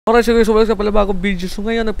Alright, so guys, so welcome pala bagong video. So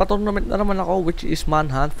ngayon, nagpa-tournament na naman ako, which is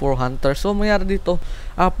Manhunt for Hunter. So mayroon dito,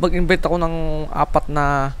 mag-invite ako ng 4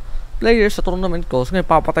 na players sa tournament ko. So ngayon,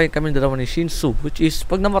 papatayin kami dalawa ni Shinsu, which is,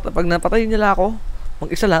 pag napatayin nila ako,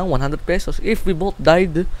 mag-isa lang, 100 pesos. If we both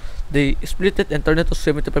died, they split it and turn it to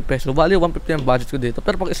 75 pesos. Bali, 150 ang budget ko dito.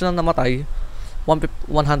 Pero pag isa lang namatay,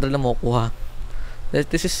 100 lang makukuha.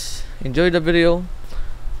 This is, enjoy the video.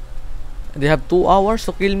 They have 2 hours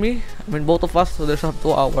to kill me. I mean, both of us. So there's 2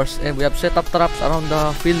 hours, and we have set up traps around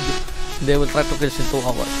the field. They will try to kill us in 2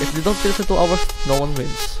 hours. If they don't kill us in 2 hours, no one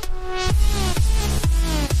wins.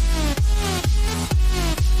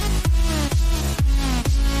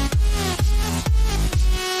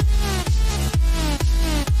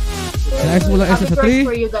 Nice, mula isa sa 3,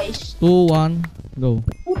 2, 1, go.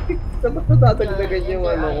 Dapat natatagdagan yung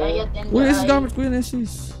ano ko. Uy, SS gamit ko yun,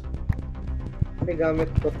 SS. May gamit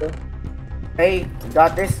ko to. Hey,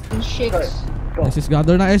 got this? SS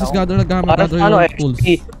gather na, SS gather na gamit. Gather yung tools.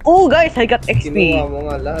 Oh guys, I got XP. Kinuha mo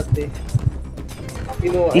nga lahat eh.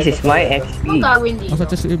 This is my XP. Masa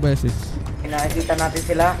chest yung iba, SS. Pinakikita natin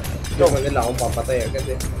sila. Ito nila akong papatay agad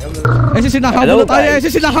eh. SS, sinahabol na tayo,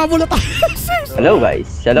 SS, sinahabol na tayo. Hello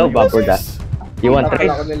guys, hello Baburda. You want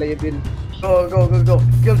trade? Go, go, go, go.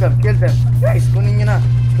 Kill them, kill them. Guys, kunin nyo na.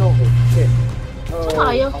 Go. Shit.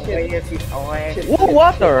 Ayaw. Oh,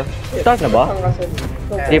 water! Start na ba?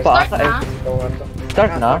 Hindi pa ata eh.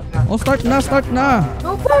 Start na? Oh, start na, start na.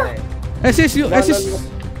 No pa. SS yung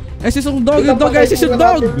dog, yung dog, SS yung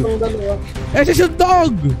dog. SS yung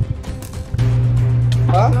dog.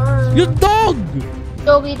 Ha? Yung dog!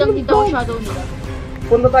 Doggy lang dito ako shadow nila.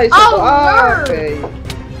 Punta tayo sa to. Okay.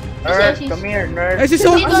 Nerd, come here, nerd. SS,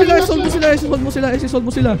 hold mo sila, hold mo sila, SS, hold mo sila, SS, hold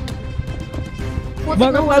mo sila.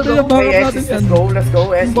 Bakit natin yan, bakit natin yan. Let's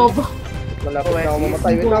go, SS. Bobo. Malapit na ako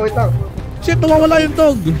mamatay. Wait lang. Shit, nawawala yung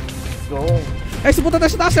dog. Let's go. SS, punta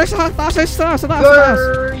tayo sa taas, sa taas. SS, sa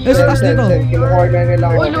taas dito. Kinukorner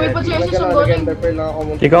nila ako. Uy, lumipad si SS ang galing.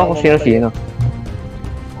 Ikaw ako sino.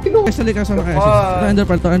 SS, halika sa mga SS. Ito, Ender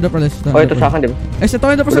Pearl. Oh, ito sa akin, diba? SS, ito,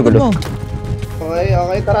 Ender Pearl, sagot mo.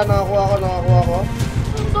 Okay, tara, nakakuha ko.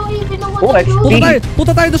 Oh, XP!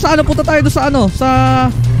 Punta tayo doon sa ano, sa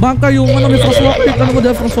bunker yung ano, may frostwalker, yung ano mo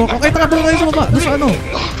dyan, frostwalker. Okay, tara, doon kayo sa baba, doon sa ano,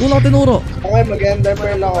 tulaw tinuro. Okay, mag-ender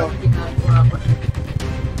pearl ako.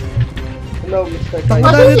 Hello, Mr.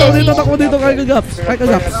 Takbo dito, kaya kagaps.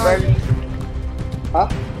 Ha?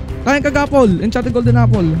 Kaya kagapol, enchanted golden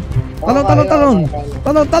apple.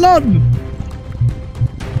 Talon!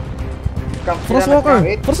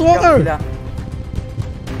 Frostwalker!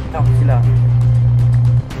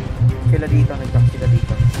 Sila dito, nag-drop sila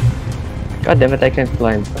dito. God damn it, I can't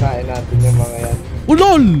climb. Pakain natin yung mga yan.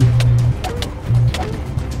 Ulol!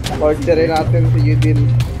 Torture natin si Yudin.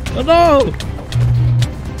 Ano?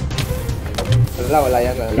 Wala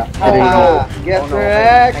yan, wala. Get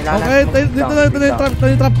wrecked! Okay, dito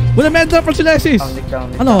yung trap. Wala, may drop lang sila, sis.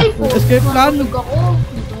 Ano? Escape plan?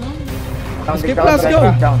 Escape plan, let's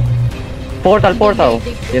go! Portal,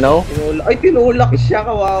 you know? Ay, tinulak siya,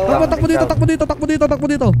 kawawa. Takbo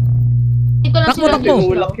dito. Dito na sila.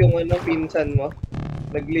 Tinulak yung ano, pinsan mo.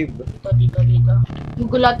 Nag-live. Dito.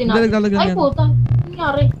 Gugulatin natin. Ay, yan. puta.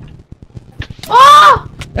 Nangyari. Ah!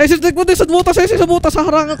 Sis, nagpunta sa butas, sa butas. Sa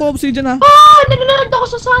harangan ko, obsidian ha. Ah! Nalulunod ako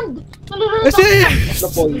sa sand. Sis!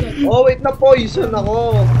 Oh, wait, na-poison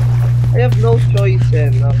ako. I have no choice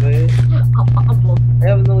then, okay?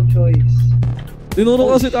 I have no choice. Tinuro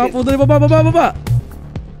ko si Tapo. Dali, baba. Baba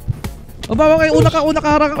kayo, una ka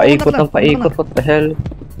harangan ko. Paikot, what the hell?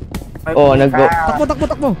 Oh, nag-go.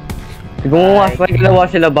 Takbo. Gumawa, may ginawa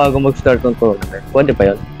sila bago mag-start ng tournament. Pwede pa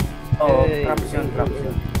yun? Oo, traps yun.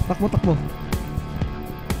 Takbo.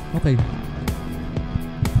 Okay.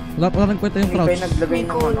 Wala nang kwenta yung crouch. May naglagay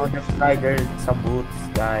ng ano, slider sa boots,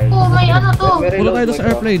 guys. Oh, may ano to. Pula tayo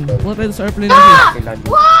sa airplane. Ah!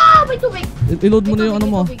 Wow! May tubig! I-load mo na yung ano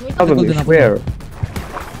mo. Where?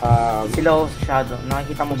 Sila sa shadow.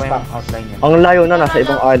 Nakikita mo ba yung outline niya? Ang layo na, nasa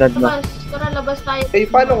ibang island na. Tara, labas tayo. Eh,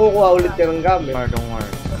 paano kukuha ulit yan ng gamit? Don't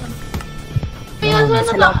worry. Kaya saan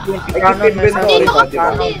na? Dito ka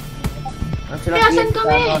ulit. Kaya saan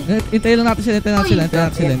kami? Hintayin lang natin sila.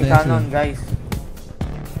 Canon, guys.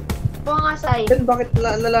 Oo nga, Sai. Then bakit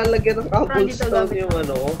nalalagyan ng cobblestone yung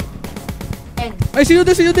ano? Ay, see you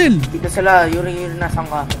Dil! Dito sila, Yuri, nasan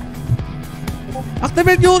ka?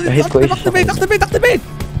 Activate!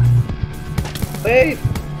 Wait!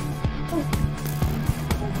 Oh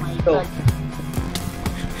my God.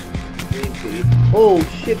 Oh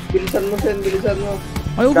shit, bilisan mo.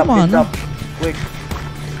 Ayaw gumana. Quick.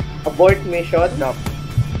 Abort mission.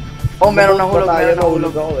 Oh, meron nahulog.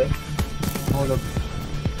 Nahulog ako eh. Nahulog.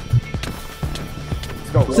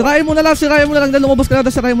 go. Sirain mo na lang. Dahil lumabas ka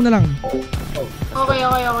na, sirain mo na lang. Okay.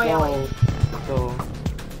 So,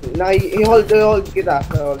 i-hold kita.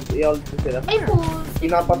 I-hold ko sila. Ay po.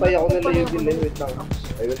 Pinapatay ako nila yung delay. Wait lang.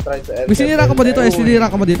 I will try to end. May sinira ka ba dito? Sinira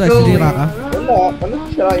ka ba dito? Sinira ka? Wala. Ano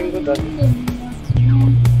sirain ko doon?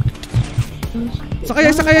 Sakay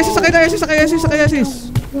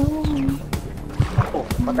Yesis.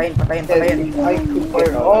 patayin. I could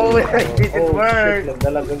work. Oh, it didn't work.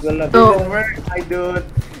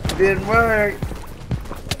 Didn't work.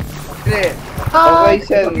 Okay,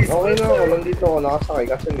 Sen. Okay na ako. Nandito ako nakasakay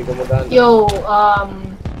kasi hindi ko madaan. Yo,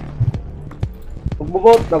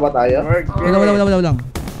 Magbo-vote na ba tayo? Wala lang.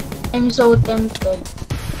 I'm so tempted.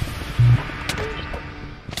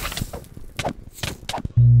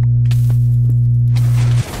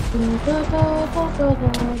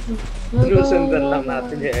 Lusundan lang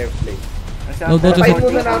natin yung airplane. Go to Patayin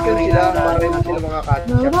muna natin sila para hindi sila mga catch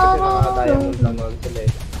up kasi nakaka-diamond lang naman sila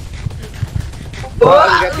eh.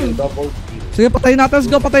 Ang get yung double kill. Sige, patayin natin. Let's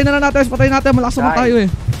go. Patayin na natin. Malakas naman tayo eh.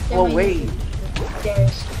 Oh, wait.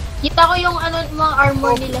 Kita ko yung mga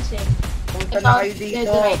armor nila, Sen. Punta na kayo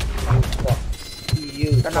dito.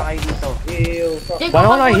 Punta na kayo dito. Paano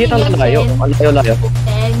ko nakikita ng layo? Layo.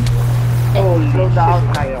 Oh, slow down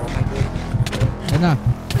tayo. Yan na.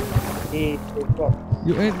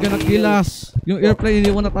 You ain't gonna kill us. Yung airplane,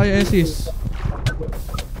 iniwan na tayo, Esis.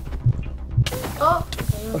 Oh.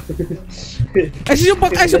 Esis yung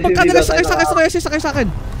bangka nila. Sakay sa akin.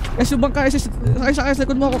 Esis yung bangka, Esis. Sakay sa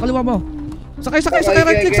likod mo ako, kaliwa mo. Sakay,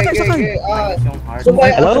 right click, sakay.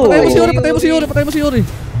 Patay mo si Yuri.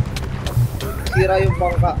 Sira yung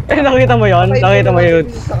bangka. Nakita mo yun?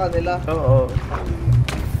 Sa kanila. Oo.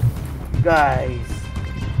 Guys.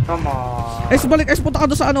 Come on. Balik. Punta ka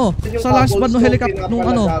doon sa sa last pad ng helicopter.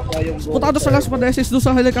 Punta ka doon sa last pad na Esis, doon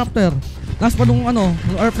sa helicopter. Last pad ng ng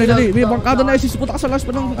airplane dali. May bangka doon na Esis. Punta ka sa last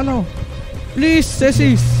pad ng Please,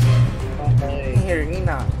 Esis. Here,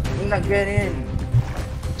 Nina, get in.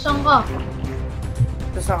 Saan ka?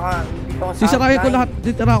 Dito ka sa Sisirahin ko lahat.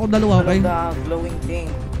 Ditira ako dalawa, okay? The glowing thing.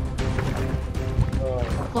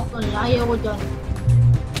 Fuck, ayaw ko dyan.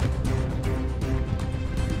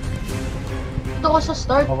 Ito ko sa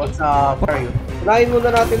start. What's up? Where are you? Unahin muna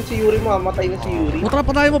natin si Yuri, mamamatay na si Yuri. Tara,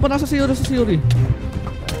 patayin mo pa nasa si Yuri.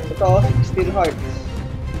 Ito, 16 hearts.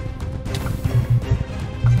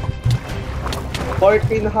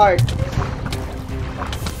 14 hearts.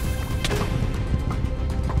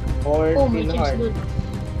 14 hearts.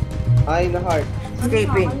 9 hearts.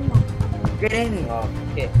 Escaping. Get in.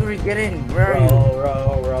 Okay. Yuri, get in. Where are you?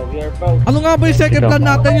 Row, we are both. Ano nga ba yung second plan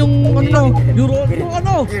natin? Yung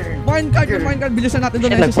minecart. Bilisan natin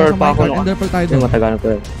doon. Nag-fire pa ako nung Enderpearl tayo doon. matagal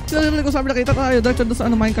ko yun. Sinarinig ko sabi nakita tayo. Diretso doon sa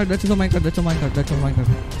minecart.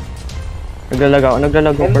 Naglalag ako.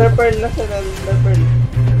 Enderpearl na siya, Enderpearl.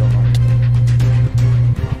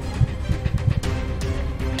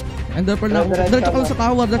 Enderpearl na. Diretso ka lang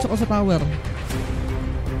sa tower.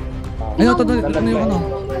 Ayun, ito na yung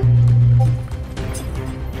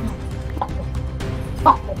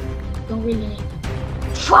Fuck. Don't really need.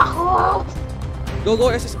 Fuck off! Go,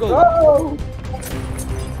 SS, go! Oh!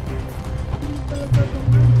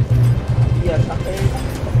 Yes, okay.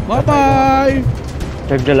 Bye-bye!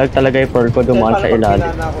 Naglalag talaga yung pearl ko dumaan sa ilalim.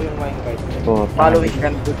 Pinana ako yung minecart. Following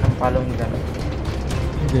gun.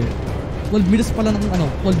 Hindi. 12 minutes pa lang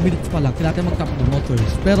 12 minutes pa lang. Kailangan tayo mag-cap ng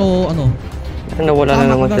motors. Pero Nawala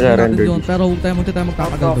na naman sila render. Pero huwag tayo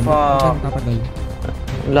magtatagal doon.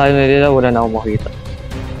 Layo na nila, wala na akong makita.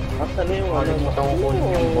 Asan na yung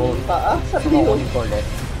Taas? Saan yung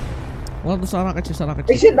Wala doon sa racket.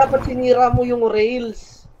 dapat sinira mo yung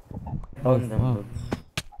rails.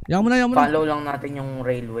 Yaman na. Follow lang natin yung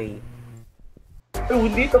railway.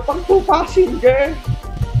 Hindi to pang 2 passenger.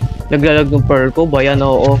 Naglalag ng pearl ko, bayan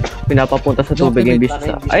oo. Pinapapunta sa tubig imbis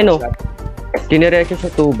sa... Ay no! Diniretso sa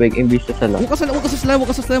tubig imbis sa land. Huwag ka sa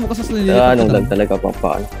slime. Anong lag talaga pang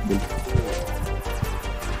paano?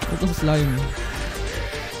 Huwag ka sa slime.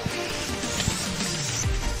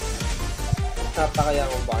 Napakaya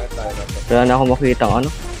kung bakit tayo na ito. Wala na ako makita ang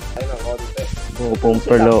Ay, ng konti. Buong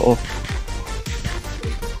pearl oo.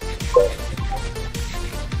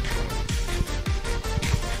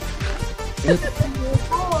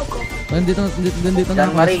 Dito na.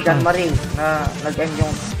 Gan Marie, na nag-end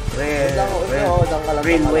yung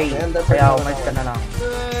railway. Kaya umalis ka na lang.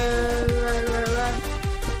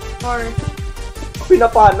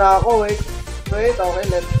 Pinapana ako, wait, okay,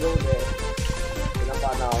 let's go there.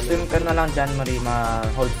 Pinapana ako. Swim ka na lang dyan, Marie,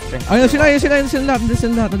 ma-hold strength. Ayun sila lahat.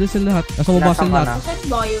 Nasa baba sila lahat. Saan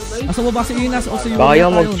ba yun, guys? Nasa baba si Inas o si Yuri. Baka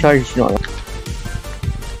yung mag-charge no.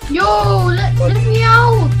 Yo! Let me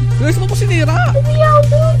out! Guys, mo sinira! Umiyaw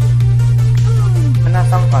po!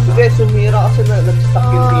 Nasaan ka na? Sige, sumira kasi nag-stuck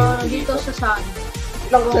yung TNT. Dito sa saan.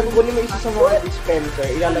 Ilang sir, kunin mo isa sa mga dispenser.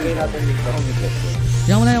 Ilalagay natin dito.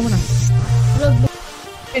 Yan mo na, yan mo na.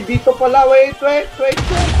 Eh, dito pala. Wait.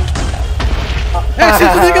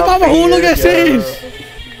 Sis, hindi ka pa mahulog eh, sis!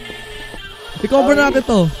 I-cover natin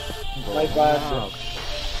to. My God.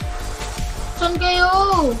 Saan kayo?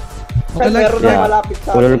 Okay lang. Meron nang malapit sa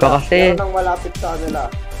Ulol ka kasi. Meron nang malapit sa nila.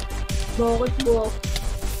 Bakit po?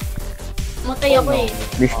 Matay ako eh.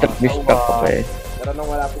 Distract ako eh. Meron nang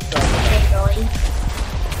malapit sa nila. Okay.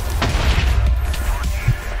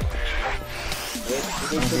 Wait,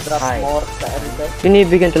 we need to drop more sa Ernest.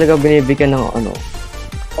 Binibigyan ng ano.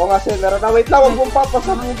 Oo nga sir, meron na. Wait lang, huwag mong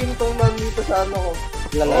papasabugin itong nandito sa ano ko.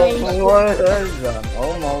 Lalaki.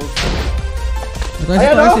 Almost. Ito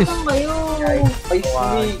Ayan, si oh. sis. Saan kayo? Ay,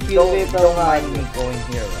 sneaky little Don't mind man. me going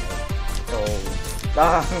here, right? So,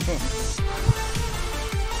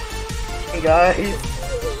 hey guys.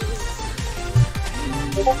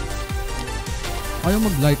 Ayaw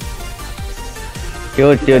mag-light.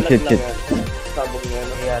 Shoot. Sabog niya,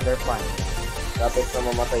 no? Yeah, they're fine. Dapat na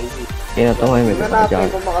mamatay si. Tingnan to ngayon, may Tingnan baka natin dyan.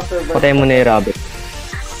 kung makasurvive. Patay mo na yung rabbit.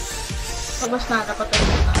 Labas na, dapat tayo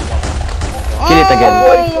na. Kill it again.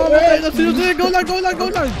 Sige, go lang!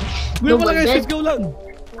 Gawin mo lang guys, sis, go lang!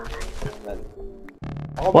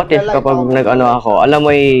 Ako What if magla-light kapag ako. nag-ano ako, alam mo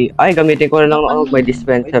ay gamitin ko na lang ako may Wait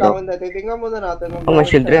dispenser. lang, titingnan muna natin. Oh, may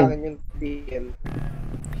shield rin. Yung TN.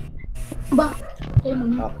 Ba? Tayo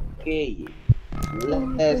muna. Okay.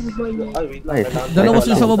 Let's go. Ay, wait lang. Ay, kailangan- Dalawa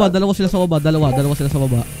sila sa baba. Dalawa sila sa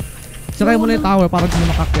baba. Sakay mo na yung tower para hindi mo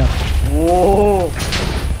makakyat. Whoa!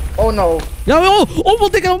 Oh no! Yawi ko! Oh,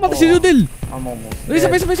 buti ka naman si Yudil! I'm almost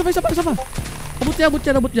Isa dead. pa. Abot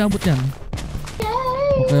yan.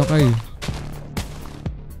 Okay.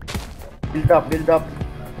 Build up.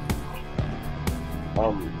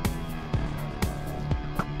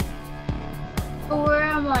 Where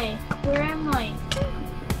am I?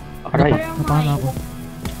 Aray. Napana ako.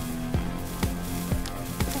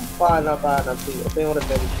 Paano. Ito yung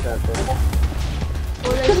revenge natin.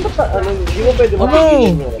 Wala Ano, hindi mo pwede Ano?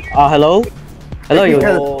 mapigilin yun. Hello? Hello, yun.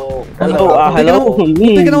 Oh, Hello, hello.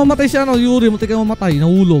 Munti ka na mamatay siya, Yuri. Munti ka na mamatay.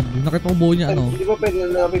 Nahulog. Nakita mo buo niya, Hindi mo pwede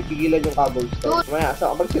na namin pigilan yung cobblestone. Maya,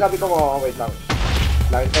 so, pag sinabi ko wait lang.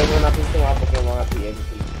 Lagi tayo muna natin sumabot yung mga TNT.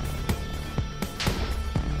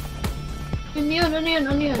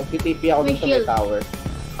 Ano yun? Magtitipi ako May dun sa may shield. tower.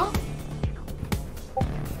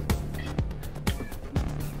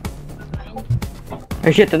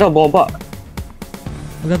 Ay shit, ito, bumaba.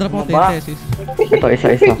 Magdadrop ako Ba? TNT, sis. Ito, isa.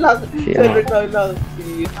 Wait lang, Si, wait lang.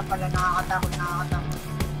 Ito pala nakakatakot.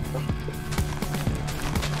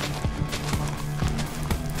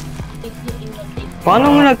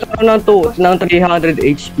 Paano nga nagkaroon ng 300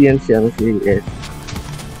 HP yan siya si S?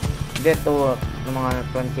 Dito, ng mga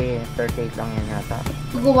 2038 lang yan yata.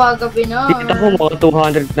 Gumagabi na. Kita ko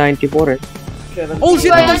mga 294 eh. Oh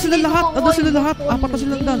shit, Kaya andun sila hindi lahat. ko Andun sila all lahat. all Apat na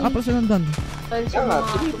silang dan. Dahil sa Kaya nga,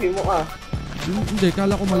 mga... tinipi mo ka. Hindi,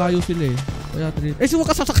 kala ko malayo sila eh. Kaya 3. Si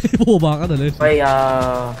Waka sasakay mo ba ka dali? Okay, Kaya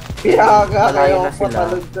nga, Malayo kayo na sila.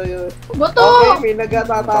 patalog sa'yo. Bato! Okay, may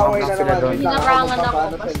nagtataway na Sila naman. doon. Wait lang, Hinarangan ako,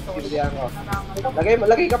 paano bastos. sensibilihan ko. Hinarangan.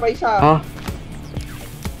 Lagay ka pa isa. Ha?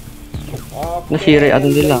 Okay. Nasira yung ano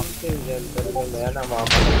nila. Yan ang mga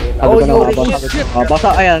pamilya. Sabi ko na Yuri, mabasa. Basa,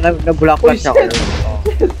 ayan, nag-block Uy, siya.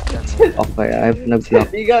 Okay, I've nag-block.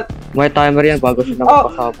 Bigat. May timer yan bago siya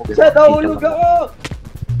Oh, nakapasabog. Sa nahulog ako!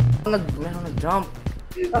 Meron nag-jump.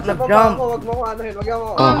 Nasa baba Nag-jump. ako, wag mo ko anuhin, wag mo.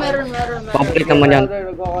 Meron. Pabalik naman yan.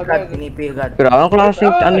 God, pinipil God. Pero anong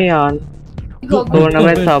klaseng ano yan?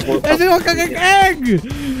 Tournament sabot. Si Waka kageg!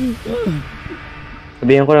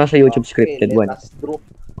 Sabihin ko lang sa YouTube scripted one.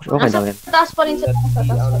 Okay Nasa daw yan. taas pa rin sa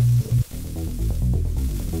taas.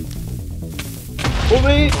 Oh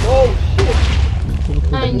wait! Oh shit!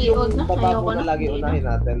 Ay, hindi, huwag na. Baba Ayoko mo na na. lagi unahin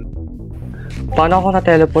natin. Paano ako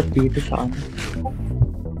na-teleport dito sa ano?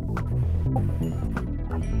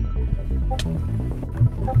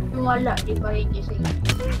 Wala, di ba higising?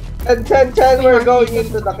 Chen, we're going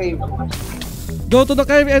into the cave. Go to the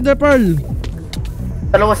cave, Ender Pearl!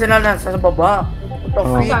 Dalawa sila lang sa baba. Ito,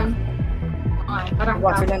 Oh. Saan? Ay, parang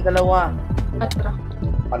Dalawa silang dalawa. Atra.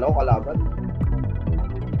 Palaw kalaban.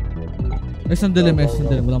 Sandali. Wala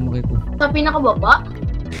akong makita. Sa pinakababa?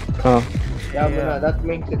 Ah. Yeah, yeah. That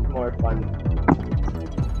makes it more fun.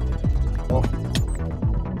 Oh,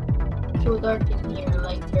 So dark in here,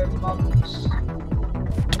 like your mom's.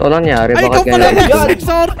 Ito lang nangyari. Ay, ikaw Bakit pala! ganyan?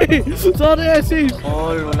 Sorry, Sis!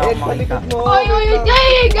 Oh, wala ayun, akong makita. palikod mo!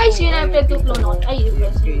 Ay, guys, yun ang nagtutlo noon. Ay,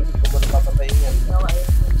 Sige, hindi ko ba napapatayin yan? Wala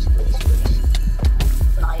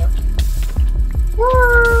kayo.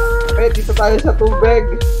 Eh, dito tayo sa tubig.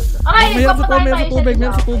 Okay, Meron sa nagpapatay tubig, tayo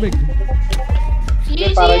meron sa sa tubig. Sige,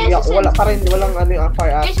 Eh, parang sige, sige. wala pa rin, walang ano yung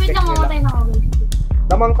fire Guys, wait aspect lang, mamatay nila. na ako, guys.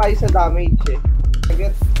 Damang tayo sa damage eh.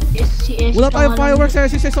 Agad. SCS. Wala tayong fireworks eh,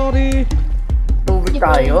 sorry. Tubig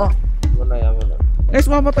tayo. Muna yan, muna. Es,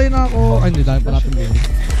 mamatay na ako. Ay, hindi dahil pa natin din.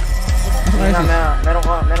 Meron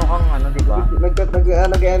kang ano, di ba?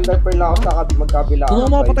 Nag-ender pearl lang ako sa magkabila. Kung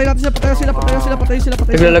mo, patay natin sila, patay sila.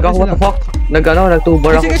 Naglalag ako, what the fuck?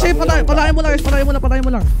 Nag-tuber ako. Sige, patayin mo lang, guys, patayin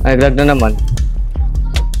mo lang. Ay, naglag na naman.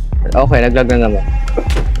 Okay, naglag na naman.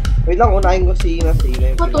 Wait lang, unahin ko si Ina.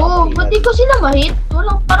 Bato, ba't di ko sila ma-hit?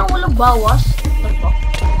 Parang walang bawas.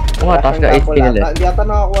 Oo nga, taas ka HP nila. Hindi ata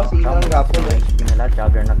nakakuha si Ina ng gapon eh. Pinala,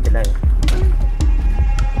 Juggernaut nila eh.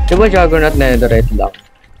 Di ba Juggernaut na netherite lang?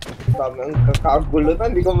 Dami ang kakagulo na,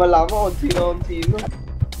 hindi ko malaman kung sino.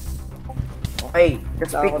 Okay,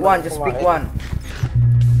 just pick one.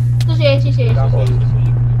 Ito si.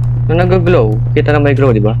 Nung nag-glow, kita na may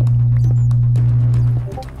glow, di ba?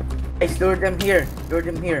 Guys, lure them here.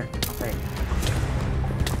 Okay.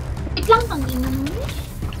 Wait lang, tanginan mo.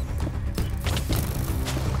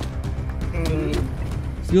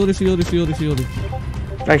 Siyori.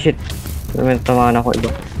 Ay, shit. Tamaan ako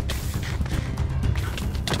iba.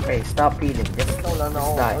 Okay, stop healing. Just Wala na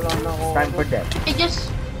ako. die. It's time for death. Hey, just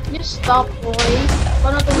stop, boy.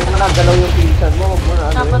 Paano ito? Hindi mo nagalaw yung pinsan mo, wag mo na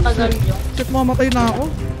ano. Napatagal nyo. Shit, mamatay na ako.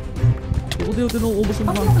 Hindi ko tinuubos yung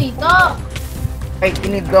Huwag mga. mo kita. Hey,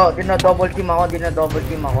 dina-double team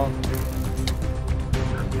ako.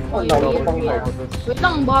 Oh, Ay, no, weird, pang weird. Wait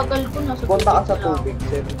lang, bagal ko na. Punta ka sa tubig,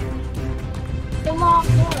 Sen.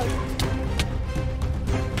 Tumakot.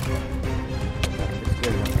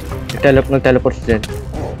 Nag-teleport si Jen.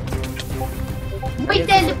 May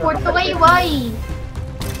teleport to kay Y.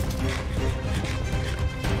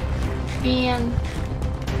 Man.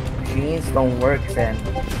 Machines don't work, Sen.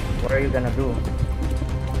 What are you gonna do?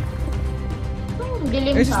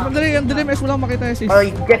 Dilim Eh, sis, sa. madali, ang dilim, es, wala makita, sis. Oh,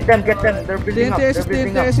 get them. They're building up.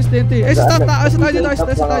 Assistente. Eh, sis, tayo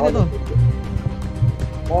dito.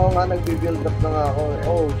 Oo nga, nagbi-build up na nga ako.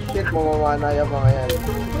 Oh shit, mamamana yung mga yan.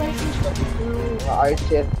 Mga art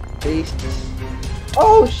shit. Taste.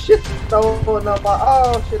 Oh shit! Tawag na ba?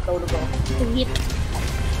 Oh shit, tawag na ba? Hit.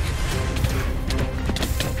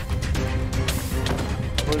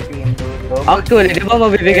 Full team. Actually, di ba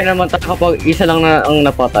mabibigyan naman tayo kapag isa lang na ang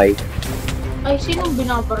napatay? Ay, sinong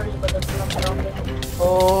binabaril ba doon?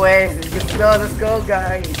 Oh, wait. Let's go,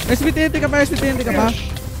 guys. SPTNT ka pa.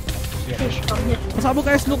 Fish, come here. Pasabog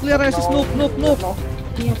ka, nuclear, sis, nuke. Come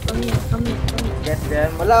here. Get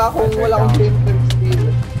them. Wala akong flame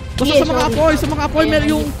steel. Basta sa mga apoy,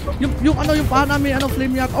 meron yung paha namin,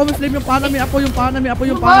 flame yata. Oh, may flame yung paha namin, apoy yung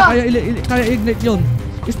paha, kaya ignite yun.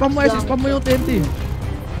 Spam mo yung TNT.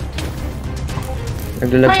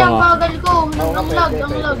 Naglalag Ay, pa ang nga. bagal ko. Ang lag.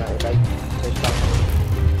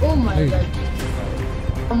 Oh my god.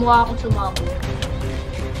 Kamukha akong sumabo.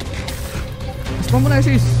 Spam mo na,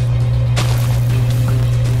 sis.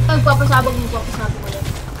 Magpapasabog ulit.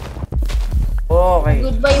 Okay.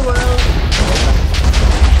 Goodbye, world.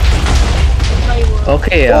 Goodbye, world.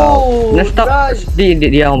 Okay, Oh, na-stop. nice! Di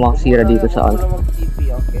ako makasira dito sa ano. Wala mag-TP,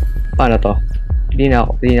 okay? Paano to? Hindi na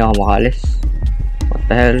ako makalis. What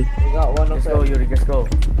the hell? Let's go, Yuri. Let's go.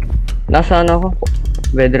 Nasaan ako?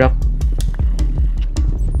 Bedrock.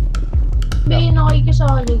 May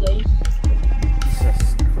nakikisali, guys. Jesus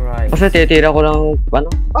Christ. Kasi titira ko lang, ano?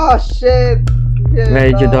 Ah, shit! Yeah,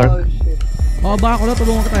 Medyo dark. Oh, shit. Baka ako na,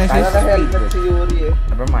 tulungan kita, Wala sis. na helmet si Yuri eh.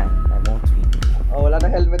 Never mind. I won't speak. Oh, wala na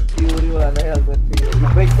helmet si Yuri,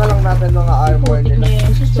 I-break na lang natin mga armor Putik na nila.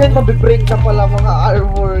 yan. Shit, mabibreak na pala mga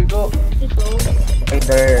armor ko. Hey,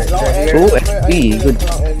 they're here. Ooh, XP, good.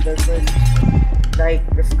 Light.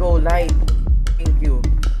 Let's go, light. Thank you.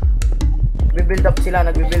 Nagbi-build up sila.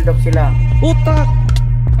 Puta!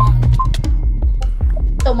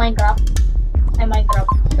 Ito, Minecraft. Ay, Minecraft.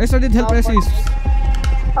 I need help, sis.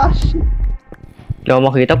 Ah, shit. Hindi ako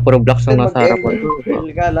makita, puro blocks ang nasa harapan.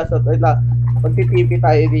 Magtitipi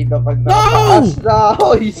tayo dito pag nakapaas na.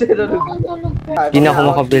 Oh, isa na nag... Hindi na ako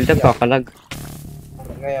makabuild up, kakalag.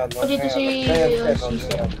 Ngayon. O, dito si Cecil.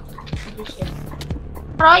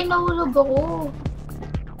 Try, nahulog ako.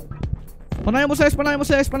 Panayin mo sila,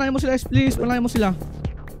 please. Panayin mo sila.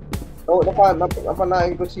 Oh,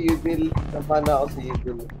 napanain ko si Yudil. Napana ako si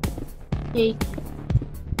Yudil. Okay.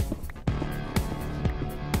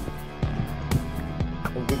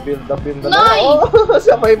 Nag-build up yung Nay! Oh,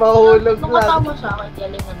 sabay mahulog lang. Nakatama sa akin,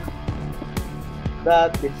 galingan na.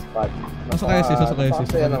 That is fun. Sasakay sis.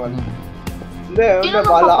 Masaya naman. Hindi,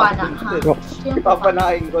 bahala ka dun.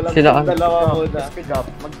 Ipapanahin ko lang Sila yung dalawa muna. Just dig up.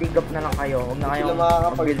 Mag-dig up na lang kayo. Huwag na kayo Sila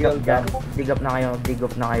makakapag-dig mag-build up up. dyan. Dig up na kayo. Dig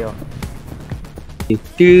up na kayo.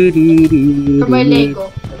 For my Lego.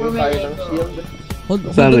 For Lagay my tayo ng Lego. shield. Hold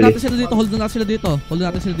Family. on natin sila dito, hold on natin sila dito. Hold on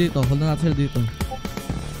natin sila dito, hold on natin sila dito.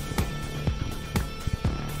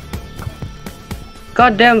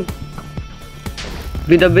 God damn!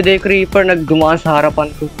 Bida-bida yung creeper nagdumaan sa harapan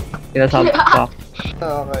ko. Sinasabi pa.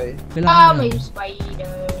 Okay. Kailangan May nila.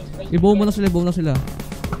 spider. Ibuo mo na sila, ibuo na sila.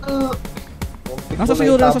 Uh, Nasa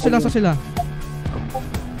siguro, nasa sila.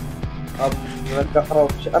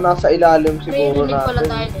 Nagka-crouch. Nasa ilalim siguro Narinig pala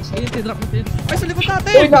natin. tayo. Ayun, drop natin. Ay, sa likod Uy,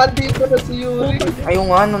 natin! nandito na si Yuri. Ayun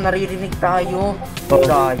nga, no, naririnig tayo.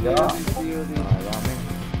 Daya. Si Yuri.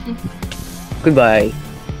 Goodbye.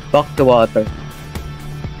 Back to water.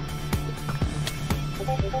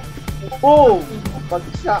 Oh!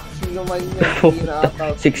 Pagsak, sino man yun. Hindi na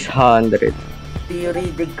ata. 600. Theory,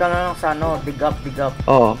 dig ka na lang sa ano. Dig up, dig up.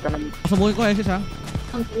 Oo. Dig ka na. Pasabuhin ko, Esis, ha?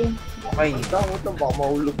 Okay. Ang damo ito, baka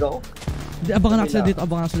mahulog ako. Hindi, abangan natin sila dito,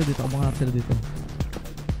 abangan natin sila dito, abangan natin sila dito.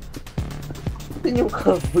 Ito yung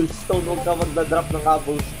cobblestone. Huwag ka magdadrop ng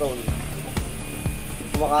cobblestone.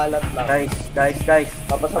 Kumakalat lang. Guys.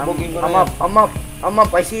 Papasabugin ko na I'm yan. up, I'm up. I'm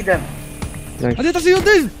up, I see them. Nice. Andito si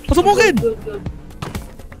Yudin! Pasabuhin!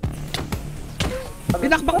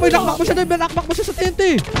 Inakbak mo siya doon, inakbak mo siya sa TNT!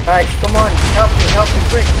 Guys, come on. Help me,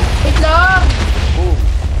 quick. Wait lang! Oh.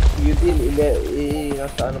 Yudin,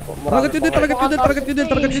 nasa ano po. Target Yudin!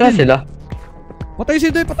 Saan sila? Patay si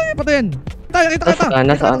Yudin, patayin! Tayo, kita!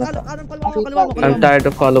 Nasaan? Kaliwa mo. I'm tired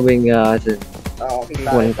of following Okay.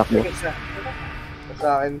 Walang takbo.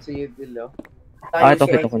 Sa akin si Yudin, oh. Ito,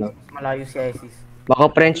 kita ko na. Malayo si Isis. Baka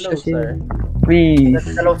French Hello, kasi. sir. Please.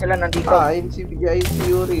 Dalaw sila nandito. Ayun si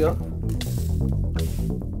Yuri, oh.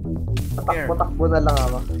 Takbo na lang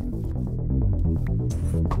ako.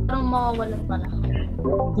 Parang mawawalan pala.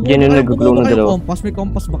 Yan yung nag-glow ng dalawa. May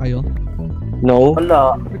compass ba kayo? No.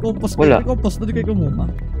 Wala. May compass Wala. Doon kayo kumuha.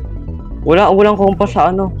 Walang kompas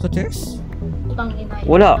sa ano. Sa chest? Utang ina.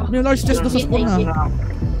 Wala. May large chest doon sa spawn na.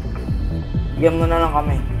 Bigyan mo na lang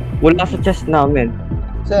kami. Wala sa chest namin.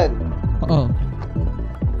 Sen, Oo.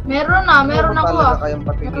 Meron ako ah. Kayang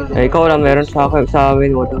patigilin. Eh, ikaw lang meron sa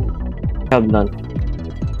amin. Wala. Have none.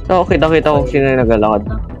 So, kita ko sino yung naglalakad.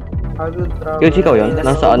 Yun, ikaw yun?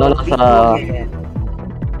 Nasa ano? Nasa...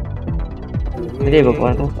 Hindi ba po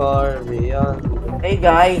ano? Hey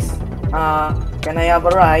guys, can I have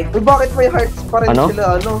a ride? Uy, bakit may hearts pa rin Ano?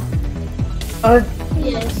 sila, ano?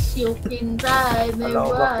 Yes, you can ride my Alam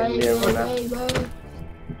ko ba, ride, clear mo na. baby.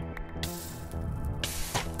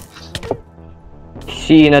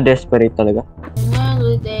 Si na desperate talaga.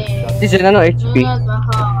 Another day. Si ano, HP. Another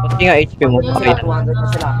heart. Pati nga HP mo. Okay, Okay. 200 na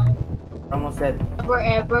sila. Almost dead.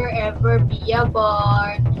 Ever be a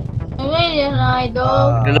born. And I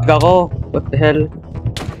don't Nalag ako. What the hell?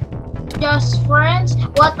 just friends.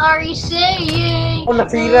 What are you saying? Oh,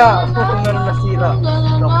 nasira! Nasira.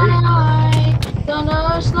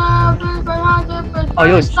 Oh,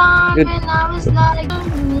 yun. Yun.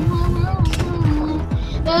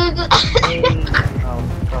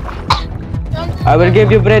 I will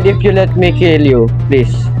give you bread if you let me kill you,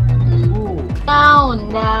 please. Down.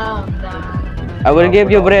 I will give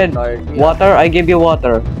you bread. Water, I give you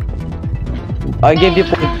water. I give you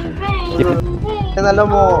food. Yan, alam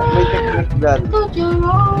mo, may technique dyan. Don't you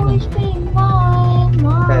always be mine,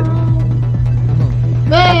 Ted.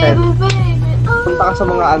 baby, baby. Punta ka sa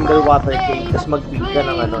mga underwater cave, tapos mag-dig ka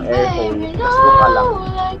ng ano, air hole, tapos doon ka lang.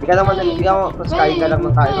 Hindi ka naman, tapos kain ka lang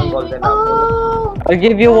ng kain ng golden apple. I'll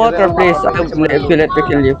give you water, please. If you let me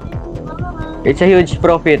kill you. It's a huge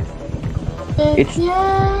profit. It's-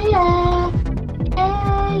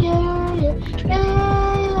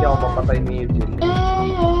 Hindi ako mapatay ni Eugene.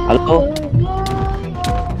 Hello?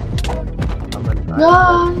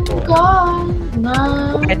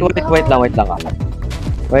 Wait lang.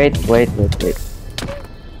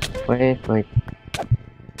 Wait.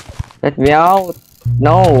 Let me out.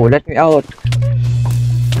 No, let me out.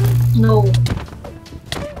 No.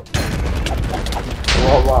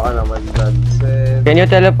 Wawa ka naman dyan, Sen. Can you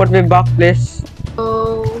teleport me back, please?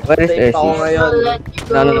 Oh. Where is Safe ako Essie? ngayon. I'll let you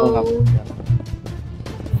go. No.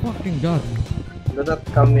 Fucking god. Do not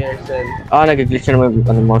come here, Sen. Nag-glitch na naman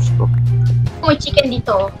yung mouse ko. May chicken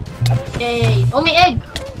dito. Yay. Oh, may egg.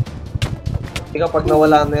 Ikaw, pag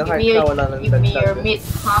nawala na yung heart na, wala na Give me your dagdag. meat,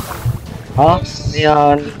 ha? Ha?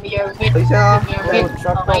 Ayan. Give me your meat. Ay, siya. Give me your meat.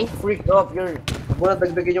 Shut Okay. the freak up, you're... Huwag mo na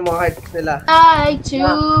dagdagin yung mga hearts nila. Like to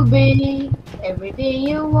be everything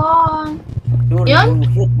you want. Yan?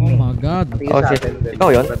 Oh my god. Tingin Oh, sa shit. atin din. Ikaw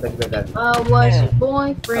yun? Madagdagan. I was a Sa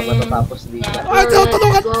boyfriend. matatapos dito. Ay,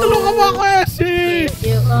 tulungan mo ako, Essie! If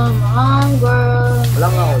you come on, girl. Wala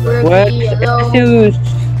nga ako. Never What? be alone. Jesus!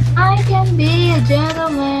 I can be a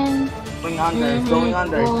gentleman. Going under, it's going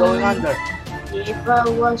under, it's going under. If I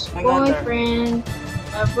was Hang on there. boyfriend,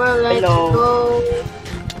 never let Hello. you go.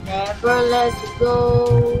 Never let you go.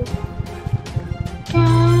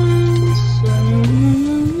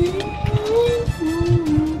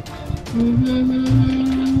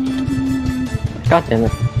 God damn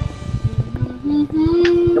it.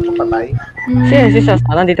 Napapatay. Si Sas,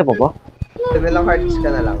 nandito po ba? Kanilang hard disk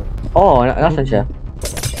ka na lang. Oo, nasan siya?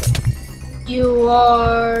 You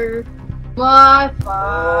are my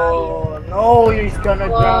fire. Oh, no, he's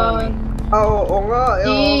gonna drown. Oo nga.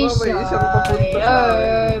 May isang papunta sa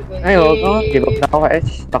akin. Ay, oo, give up na ako kay S.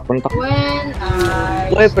 Takbo na takbo. When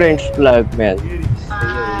I Boyfriend's vlog, man.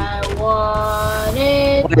 I want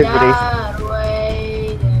it Okay, please. that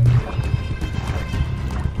way.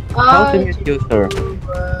 How to mute you, sir?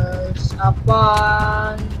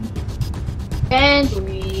 Upon and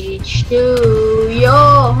reach to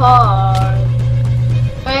your heart.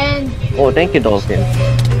 When you Oh, thank you, Dolphin.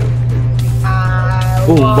 I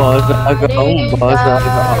Umbasa want ka, it umbasa ka.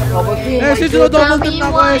 that way. Essie, Tell sinodouble me tap na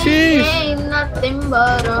ako, why Essie! ain't nothing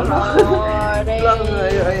but a Lang, heartache.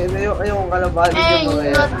 ayong kalabanin yung Ain't mga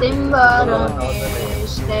yan. nothing but a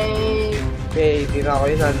mistake. Okay, di na ako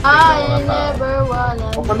yun. I never wanna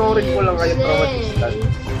Papanoorin ko lang kayo say traumatistan.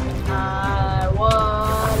 I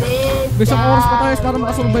want it Bisang oras pa tayo that para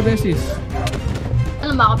makasurvive, way. Essie.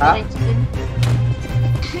 Ano ba copyright din?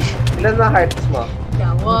 Ilan na hearts mo? The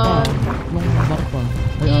one Long bar pa.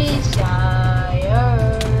 Ay, asa. desire.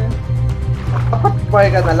 Dapat buhay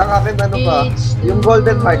ka na lang. Akin ano ba? Yung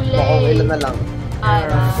golden heart mo kung ilan na lang. I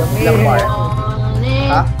Ilang bar? want it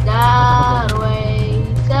Ha? that way.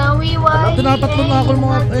 Tell me why Tinatatlo na ako ng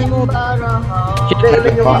mga ain't nothing emote. but a Hindi,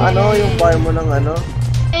 ilan yung heartache. yung bar mo ng ano?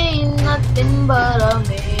 Ain't nothing but a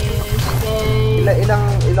mistake.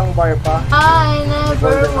 Ilang bar pa? I never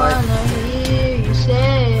Golden heart. wanna hear you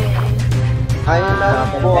say Ayun na,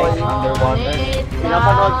 boy. Underwater.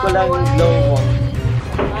 Pinapanood ko lang yung glow mo.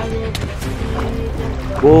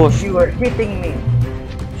 Bush. You were hitting me.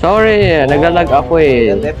 Sorry, naglalag ako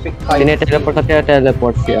eh. Yan, epic fight. Tineteleport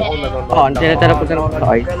siya. Ako nanonood. Oo, tineteleport na ako sa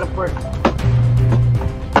ice. Teleport.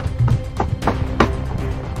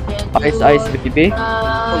 Ice, baby.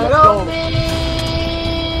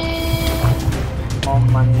 Oh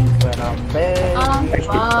man, when I'm bad.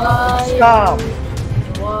 Stop.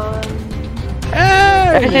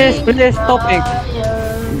 Please, please, stop it.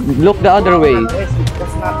 Look the other way. That's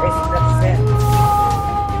not S, that's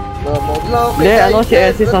Hindi, ano si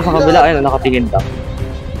Elsie sa kabila, ayun, nakatingin lang.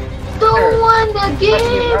 Don't wanna give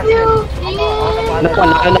you Naku,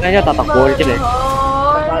 niya, tatakbo ulit yun eh.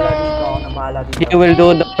 Namala dito, namala dito. He will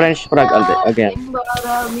do the French frog again.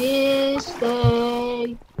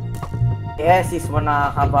 Yes, is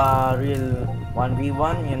wanna have a real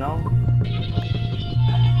 1v1, you know?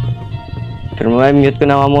 Pero mute ko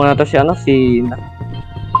naman muna to si si...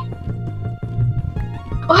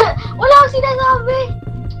 Wala akong sinasabi.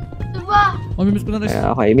 Diba? Oh, mimiss ko na rin.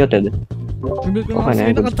 Okay, muted. Mimiss ko na Okay na,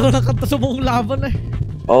 rin. good. Nakanta sa buong laban eh.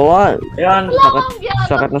 Oo nga, Ayan, Wala sakit, akong ginagawa.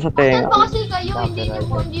 sakit na sa tenga. Saan ba kasi kayo? Hindi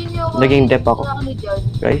nyo ako. Naging dep ako. Ano dyan?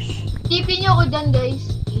 Guys. Tipin nyo ako dyan, guys.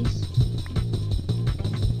 Please.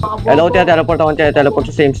 Hello, teleport ako, teleport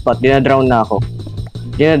sa same spot. Dinadrown na ako.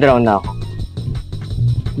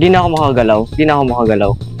 Di na ako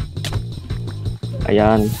makagalaw.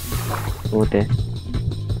 Ayan. Buti.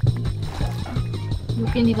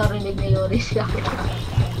 Hindi narinig ni Yoris.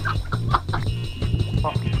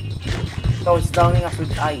 so it's downing us with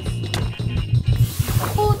ice.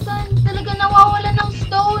 Putan, talaga nawawala ng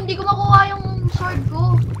stone. Hindi ko makuha yung sword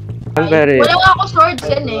ko. I'm very... Wala nga ako swords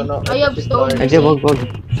yan eh. I have stone. Hindi, wag.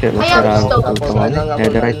 Shit, I have masarap. stone.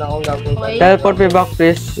 Netherite. Okay. Teleport me back,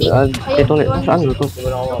 please. Ito na, saan ito? Hindi mo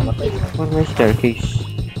na ako mamatay. On my staircase.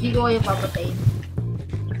 Hindi ko kayo papatayin.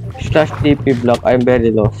 Slash TP block, I'm very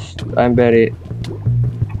lost. I'm very...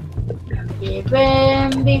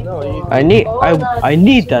 Even before I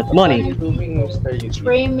need that money.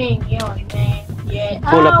 screaming yun, man. Yeah,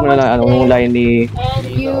 Pull up mo na lang anong line ni... and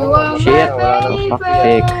you were Shit. my Fuck.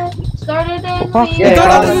 favorite. Started in Fuck. me.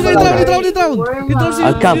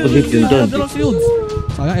 I can't believe you done Dinaraw si Yudes.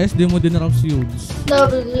 Sayang SD mo dinaraw si Yudes.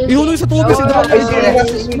 Love Ihulog sa tubig si Drop. Ay,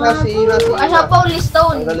 Sina. I have only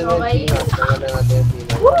stone. Tanggalin mo yung Okay. Sina. Tanggalin natin yung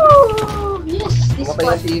Sina. Woo! Yes, this Mamatay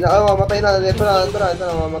na one. si Ina. Mamatay na. Ito na.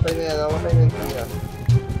 Mamatay na yan. Mamatay na yung Sina.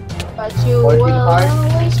 But you 14 will heart.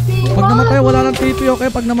 always be Pag namatay, my wala ng TP, okay?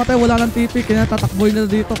 Pag namatay, wala ng TP. Kaya tatakboy na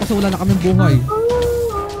dito kasi wala na kaming buhay.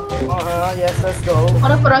 Yes, let's go.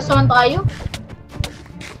 Ano, parasaman tayo?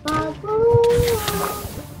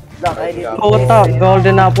 Look, I did Puta,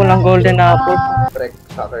 golden apple lang, golden apple. Break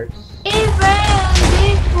suckers. Even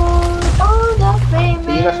before all the fame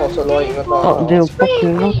Hindi na sosolohin ko to. Oh, they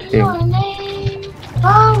fucking screaming nothing. your name,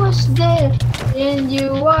 I was there, and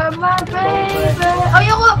you are my baby.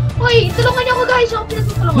 Ayoko! Uy, tulungan niyo ako guys! Ako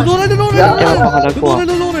pinagtutulungan. Lunurin! Yeah.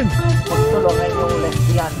 Lunurin! magtulungan yung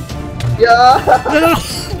lesbian. Yeah!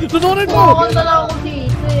 Lunurin mo! Kumakanta lang ako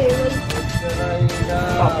dito eh.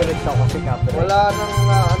 Kapilit ako kasi kapilit. Wala nang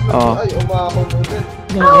Oh. ay umahon ulit.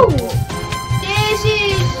 Oh! This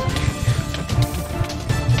is...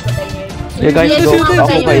 You guys Yes, go, mga ako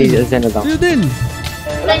tayo. kay Zenadang. Sa'yo din!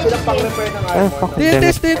 Wala silang pang-repair ng Ah, armor. fuck.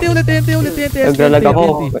 TNT ulit, TNT. Naglalag ako.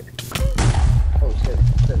 Oh shit.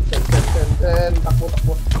 Sen. Takbo.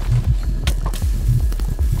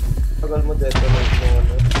 Tagal mo dito na yung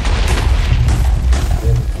ano.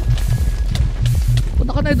 Yan.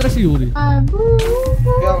 Punta ka na i-dress si Yuri.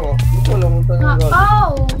 Kaya mo, hindi ko alam kung tanong gawin. Mao,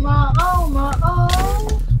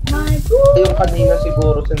 my boo. Yung kanina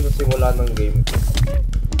siguro simula ng game.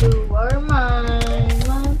 You are mine,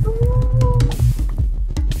 my boo.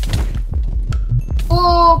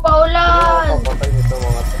 Oh, paulan! Papatay nito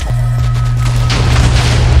mga to.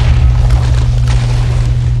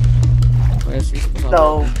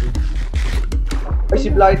 So, Ay, si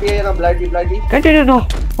Blighty yan ang Blighty. Kanina na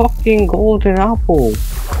fucking golden apple.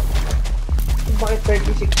 Bakit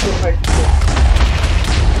 36 yung heart ko?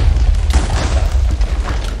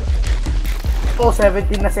 oh,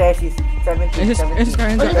 17 na si Esis. 17, 17.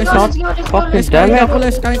 kain ka. Let's Not go, let's go, fucking let's go. damn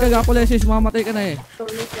it. Kain ka gapules, mamatay ka na eh.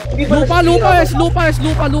 Hindi ba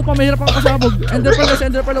Lupa, mahirap ang kasabog.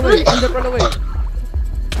 Ender pearl away.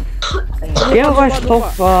 Yeah, guys,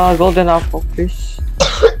 stop golden apple, please.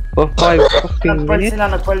 For 5 fucking minutes.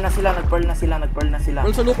 Nag-pearl na sila. Pearl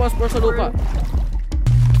sa lupa.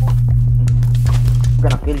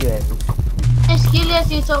 Gonna kill you, Esis. Skill yes,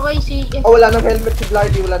 it's okay, si... Oh, wala nang helmet si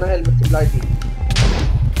Blighty.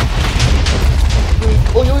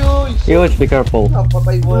 Uy! Huge, be careful.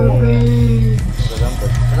 Napatay mo. Walang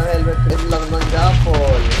Perfect. helmet. Yan lang ng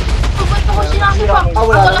gapol. Oh, ba't ako sinasapak? Ah, Ako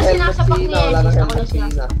wala lang nang helmet sinasapak si ni Ina. Wala nang Esis. Ako helmet lang si Ina.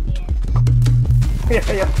 sinasapak ni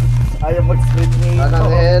Esis. Ayaw mag-split ni Wala nang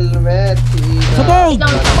helmet si Ina. Sabog!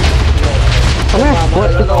 Come here, what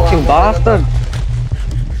the fucking bastard?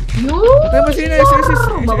 You? Patay mo si Ina,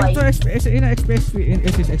 Bye-bye. Ina XP, Uy,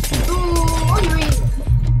 wait.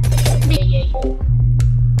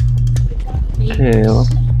 Okay, oh.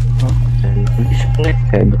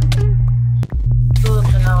 Disconnected. Tulog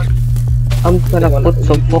na ako dito. I'm gonna put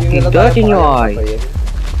some fucking dirt in your eye.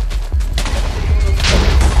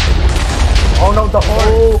 Oh no, the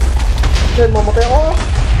horse! Sen, mamatay ako.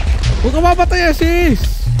 Huwag ka mapatay, sis!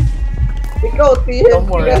 Ikaw, Tihen. Don't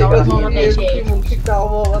worry, Ikaw, ako mamatay Tihen. siya. Muntik na ako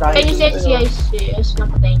mamatay. Kaya ni yes,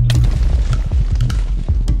 napatay niya.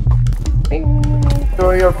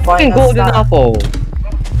 To your Fucking final golden stand. apple.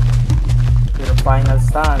 To your final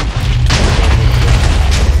stand.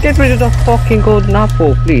 Get rid of the fucking golden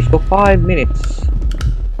apple, please, for 5 minutes.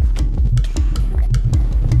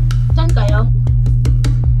 Saan kayo?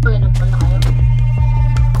 Uy, nagpala kayo.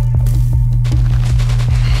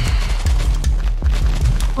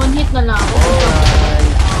 On hit na lang ako.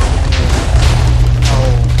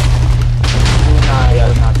 Oh.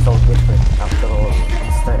 You're not so different after all,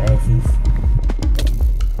 Mr. Esis.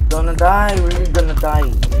 Gonna die, really gonna die.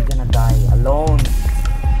 Really gonna die alone.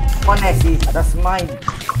 Come on, Esis, that's mine.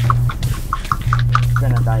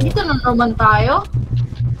 Gonna die. Dito na naman tayo.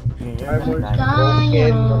 You're Armor gonna die.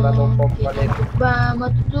 broken. Wala nang pampalit. Ba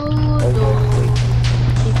matututo.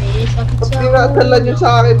 Sige, sakit Ba't sa tinadala niyo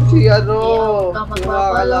sa akin si ano? Ayaw ka Yung mga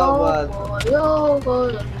kalaban. Ayoko.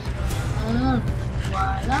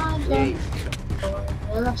 Wala dyan. Yay.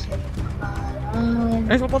 Wala sa pangalan.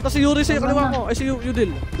 Ay, papunta si Yuri sa kaliwa mo. Ay, si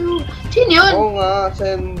Yudil. Sino yun? Oo nga,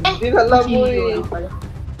 Sen. Dinala mo Sino eh. yun pala?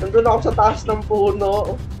 Nandun ako sa taas ng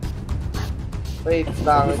puno. Wait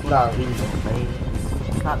lang. Okay?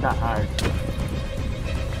 It's not that hard.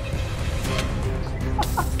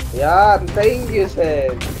 Yan, thank you,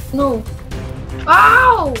 Sen. No.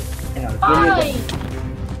 Ow! You know, kill you Why?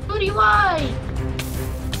 Sorry, why?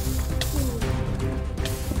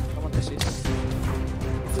 Kamatay, sis.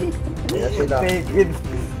 Yan sila. naked.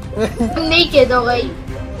 I'm naked, okay?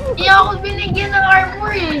 Hindi ako binigyan ng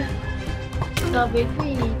armor eh. Sabi ko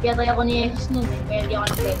eh. Kaya tayo ako ni Jesus nun eh. Kaya di ako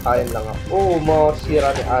nag-play. Kain lang ako. Oo, masira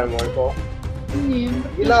ni armor ko. Ano yun?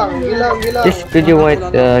 Gilang. Just could you wait,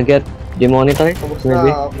 get Demonetize? Tapos Maybe?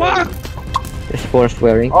 na ako. It's force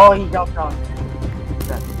wearing. Oh, he jumped down.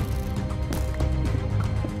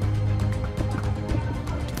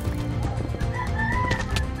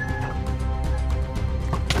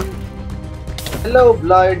 Hello,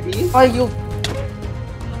 Blardy. Ay, you.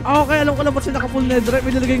 Okay, alam ko na ba't sila naka-full netherite.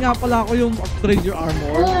 May nilagay nga pala ako yung upgrade your armor.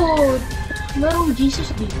 Oh, merong Jesus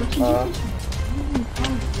dito. Si Ah. Jesus.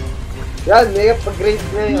 Yan, may pag-grade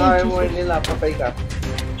na yung armor nila. Patay ka.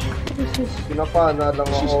 Jesus. Pinapana lang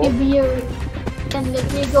Jesus, ako. give me your... Can let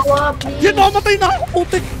me go up, please. Yan, namatay na ako,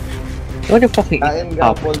 putik! What the fucking Kain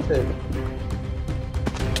up? gapol sir.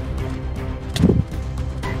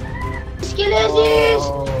 Skelesis!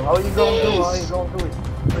 Oh, how you gonna do? How you gonna do it?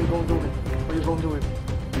 How you gonna do it? How you gonna do it?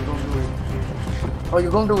 How you gonna do it? How you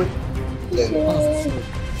gonna do it?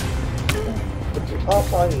 Ah,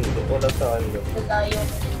 saan yun? Wala saan yun. Malayo.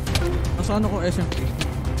 Nasaan ako SMP?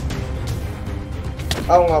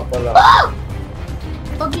 Ako nga pala.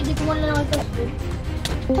 Pag hindi ko wala nakita.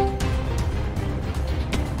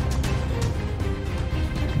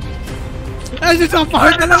 Ay, sa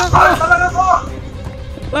part na lang ako!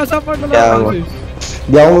 Nasa part na lang Kaya ako. mo.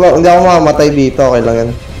 Hindi ako mamamatay dito. Okay lang yan.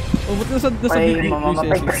 Ubot na sa Ay, big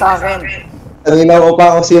mamamatay ka sa akin. Kanina ko pa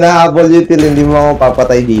ako sinahabol yun till hindi mo ako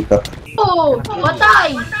papatay dito. Oh,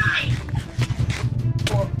 patay!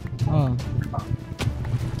 Ah.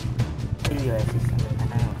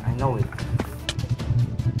 I know it.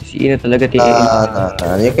 Sino talaga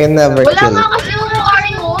You can never Wala kill. nga kasi yung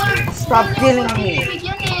armor. Stop killing me.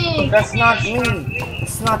 Bibigyan eh. That's not me.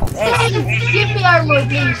 It's not Hey, S. give me armor,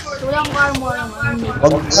 please. Wala akong armor.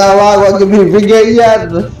 Wag ibibigay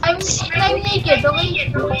yan. I'm naked, okay?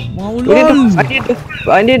 Mga Wait, ulol!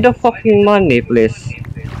 I need the fucking money, please.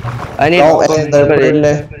 I need Ako, ender pearl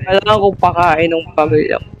eh. Kailangan kong pakain ng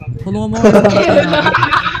pamilya ko. Tulungan mo ako.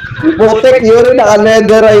 Putek, Yuri,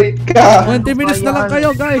 naka-netherite ka. 20 minutes na lang kayo,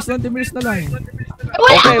 guys. 20 minutes na lang.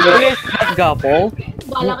 Okay, please, let's go, Paul.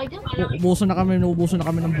 Bala kayo dyan. Ubuso na kami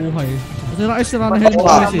ng buhay. Sira na helmet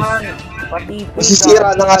crisis. Masisira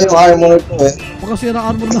na nga yung armor ko eh. Baka sira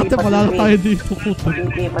armor natin, wala na tayo dito.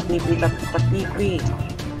 Patipi.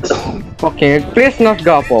 Okay, please not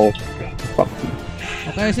go, Paul.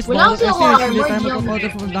 Okay, sis, Wala bawal kasi ako kasi hindi armor, tayo Jom. magkakota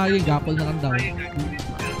from dying. Gapol na lang daw.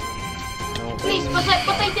 Please, patay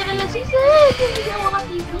ka na lang si Seth. Hindi na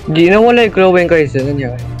makatipid. Di na wala yung glowing guys, ano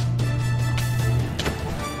niya?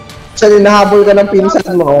 Actually, nahabol ka ng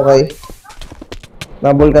pinsan mo, okay?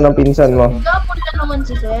 Nahabol ka ng pinsan mo. Gapon na naman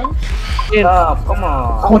si Sen. Stop, come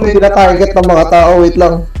on. Ako na yung target ng mga tao, wait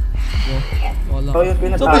lang. Wala. So yung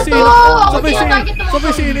Sabay si pinatarget.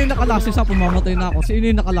 sabay si Inay nakalasit sa pumamatay na ako. Si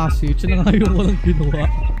Inay nakalasit, siya na nga yung walang ginawa.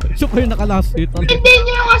 Siya pa yung nakalasit. Hindi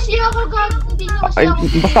nyo kasi ako gano'n. Hindi nyo kasi Ay, ako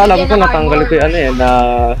basta alam ko natanggal ko yung ano eh, na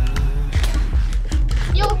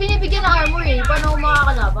yung binibigyan ng armor eh. Paano ako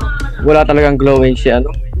makakalaban? wala talagang glowing siya, ano?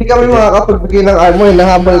 Hindi kami makakapagbigay ng armor,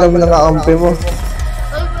 nahabol kami ng kakampi mo.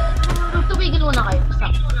 Ay, tumigil muna kayo.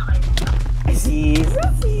 Stop. Sis,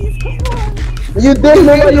 You din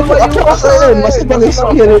mo yung ako kasi mas ibang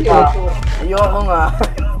skill ka. ayoko nga.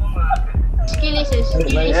 Skillesis.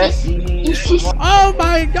 Yes. Oh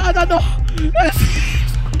my god, ano?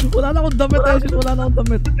 Wala na akong damit, sis. Wala na akong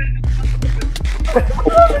damit.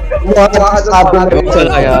 Cabinet.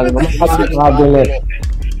 Wala yan. Cabinet.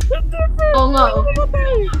 Oo nga, oh.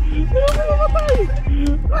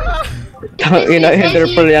 Ina,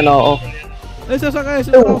 Enderpearl yan, oo. Ay, sasakay,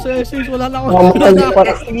 sis. Wala na akong Mamatay na ako.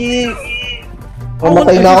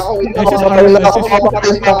 Mamatay na ako.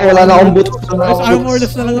 Wala na akong boots. Guys,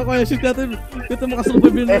 armorless na lang ako. Sis, dito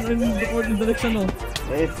makasurvive in the next ano.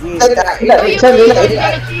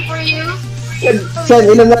 Sen,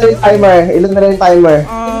 ilan na rin timer? Ilan na rin timer?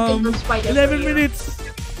 11 minutes.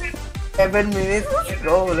 7 minutes.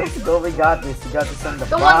 Let's go. We got this on the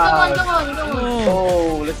Come on.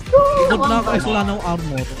 Oh, Let's go. good na ako, guys. Wala na akong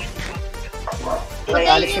armor. Okay,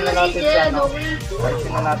 alisin na natin si ano.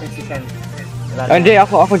 Alisin na natin si Ken. Hindi,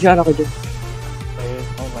 ako dyan. Okay,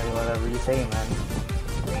 oh my, whatever you say, man.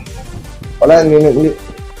 Wala, hindi.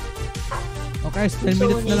 Okay, 10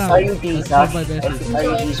 minutes na lang. Are you Jesus? Survive, sis. Are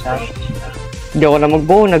you Jesus? Hindi ako na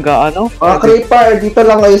mag-bow, nag-ano. Mga creeper, dito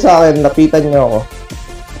lang kayo sa akin. Lapitan niyo ako.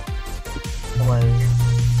 Okay.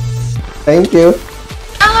 Thank you.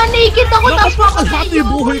 Nakikit ako tapos Nakalahati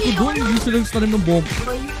yung buhay ko doon. Hindi sila yung tanim ng bomb.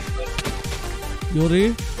 Yuri?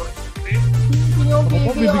 Ako po,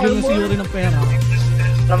 bibigyan na si Yuri ng pera.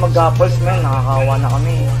 Na mag-gapples, man. Nakakawa na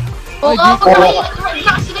kami. Oo,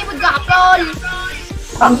 kasi na yung mag-gapol.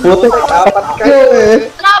 Ang puto, dapat kayo eh.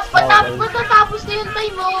 Matatapos na yung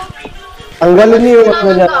time mo. Ang galing niyo ano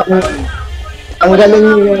niya. Ang galing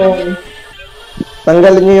niyo.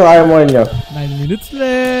 Tanggalin nyo yung armor nyo. 9 minutes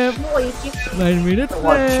left. 9 minutes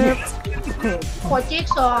left.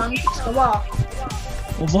 Chicks on. Chicks ka ba?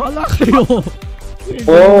 O, bahala kayo.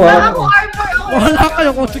 Oo, Wala akong armor. Bahala kayo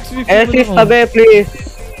kung 650 Sis, tabi, please.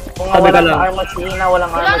 Kung Sabi ka walang lang. armor si Ina,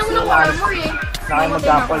 walang Wala armor naman si akong Ina. armor eh. Na kayo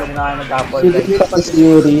mag-apple, huwag na kayo mag-apple. Hindi pa si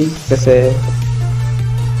Yuri kasi...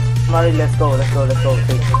 Mari, let's go. Sorry,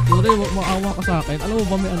 maawa ka sa akin. Alam mo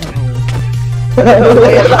ba may anak ako? That's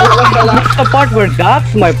the part where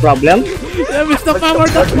that's my problem. Yeah, Mr. Power,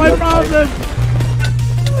 that's my problem!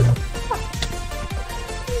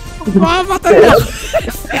 Mamatay na!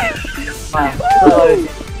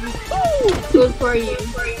 Good for you.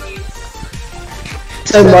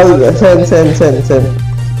 Send.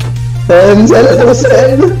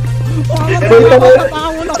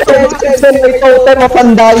 Send, may totem of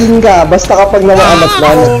undying ka. Basta kapag namaanap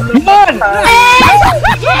na.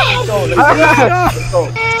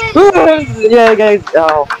 Yeah, guys.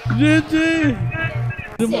 GG!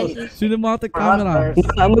 Cinematic camera.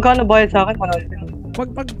 Magkano bayad sa akin? Pag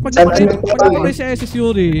napatay si SS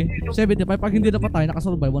Yuri, 75. Pag hindi napatay,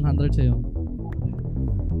 nakasurvive 100 sa'yo.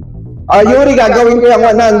 Yuri, gagawin ko yung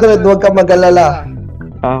 100. Huwag ka mag-alala.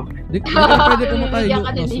 Di pwede pumatay yung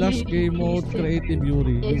slash game mode creative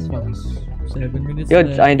Yuri. EuFox. 7 minutes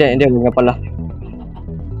Yun, left. hindi nga pala.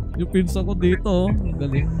 Yung pinsan ko dito, ang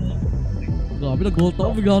galing. Grabe, nag-gold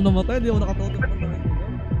ako, bigla ako namatay, hindi ako nakatotem pa na.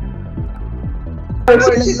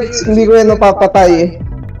 Hindi ko yan napapatay eh.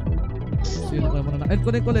 Sino kayo muna na? End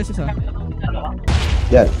connect ko lesis ha.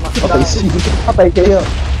 Yan. Okay, sige. Patay kayo.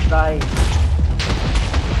 Die.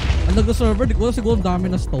 Ang nag-server, di ko na siguro dami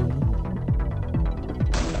na stone.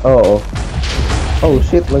 Oo. Oh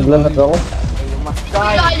shit, naglalag ako. You must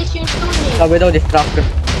Kaya die. alis yung stone eh. Sabi daw, distractor.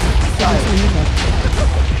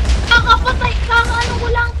 Kakapatay, kakaano ko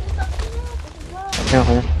lang. Yan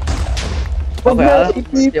ko na. Huwag na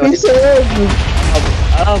ipipisig.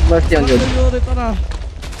 Mercy on yun. Yuri, tara.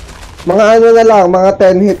 Mga ano na lang, mga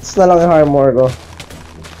 10 hits na lang yung armor ko.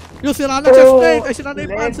 Yung sira na chest plate! Ay, sira na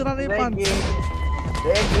yung pants, sira na yung pants.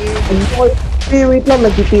 Hey, wait lang,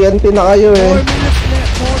 nag-TNT na kayo 4 eh. minutes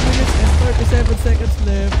left, 4 minutes and 37 seconds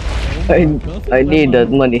left. I need that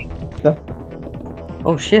money.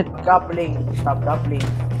 Oh shit. Coupling. Stop coupling.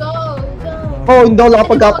 Go. Oh, hindi ako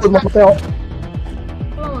nakapag-apple, mamatay ako.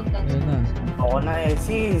 Ayan na. Ako na eh.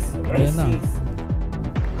 Sis. Ayan na.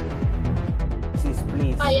 Sis,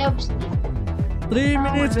 please. I have stick. 3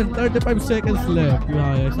 minutes and 35 seconds left. Yung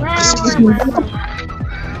hayas.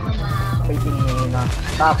 Fighting na.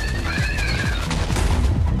 Stop.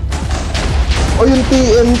 Oh, yung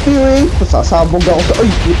TNT eh. Sasabog ako sa... Ay,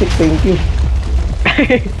 putik, thank you.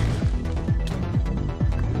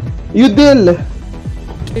 You deal.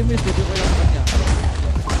 3 minutes, hindi ko yung kanya.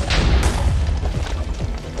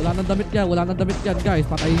 Wala nang damit yan, guys.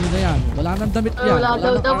 Patayin nyo na yan. Wala nang damit yan. Wala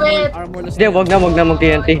daw nang damit. armorless Hindi, wag na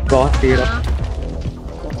mag-TNT. Go, zero.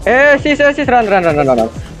 Sis, run.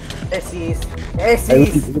 Sis.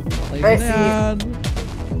 Patayin nyo na yan.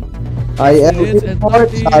 I am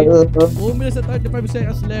report. 2 minutes and 35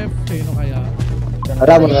 seconds left. Sino kaya?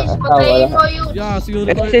 Alam mo na. Patayin mo yun. Yeah, siguro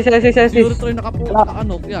Sis. Siguro nakapunta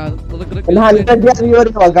ano. Yeah, 100 yan, Yuri.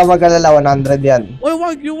 Huwag ka mag-alala, 100 yan. Oy,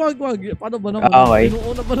 wag. Paano ba naman? Okay.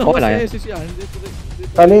 Inuuna ba naman Okay lang sa yan. SS yan?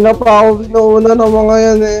 Kanina pa ako pinuuna ng mga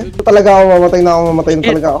yan eh. Talaga ako mamatay na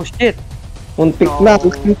talaga ako. Oh shit. Muntik na.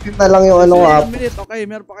 Muntik na lang yung ano nga. 1 minute, okay.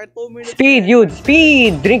 Meron pa kayo 2 minutes. Speed, dude.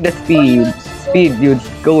 Speed. Drink the speed. Speed, dude.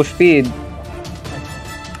 Go speed.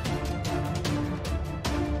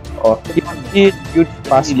 Oh, Speed, dude.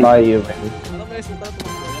 pass by you, man. Alam mo, yung tato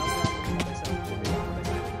mo.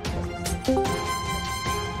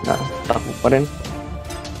 Takbo pa rin.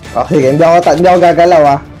 Okay, hindi ako gagalaw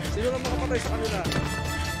ah. Sino lang makapatay sa kanila?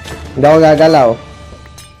 Hindi ako gagalaw.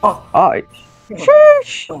 Ay.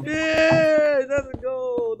 Yay! Let's go!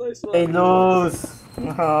 Nice one. Hey, lose.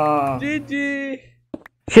 GG!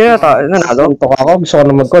 Sino ta? Nanalo? Tuntok ako, gusto ko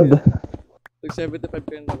na mag-code. Nag-75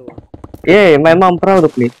 kayo dalawa. Yeah, my mom proud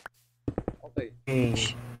of me. Okay. Hey.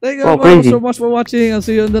 Thank you Oh, everyone crazy. so much for watching. I'll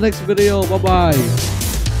see you in the next video. Bye-bye.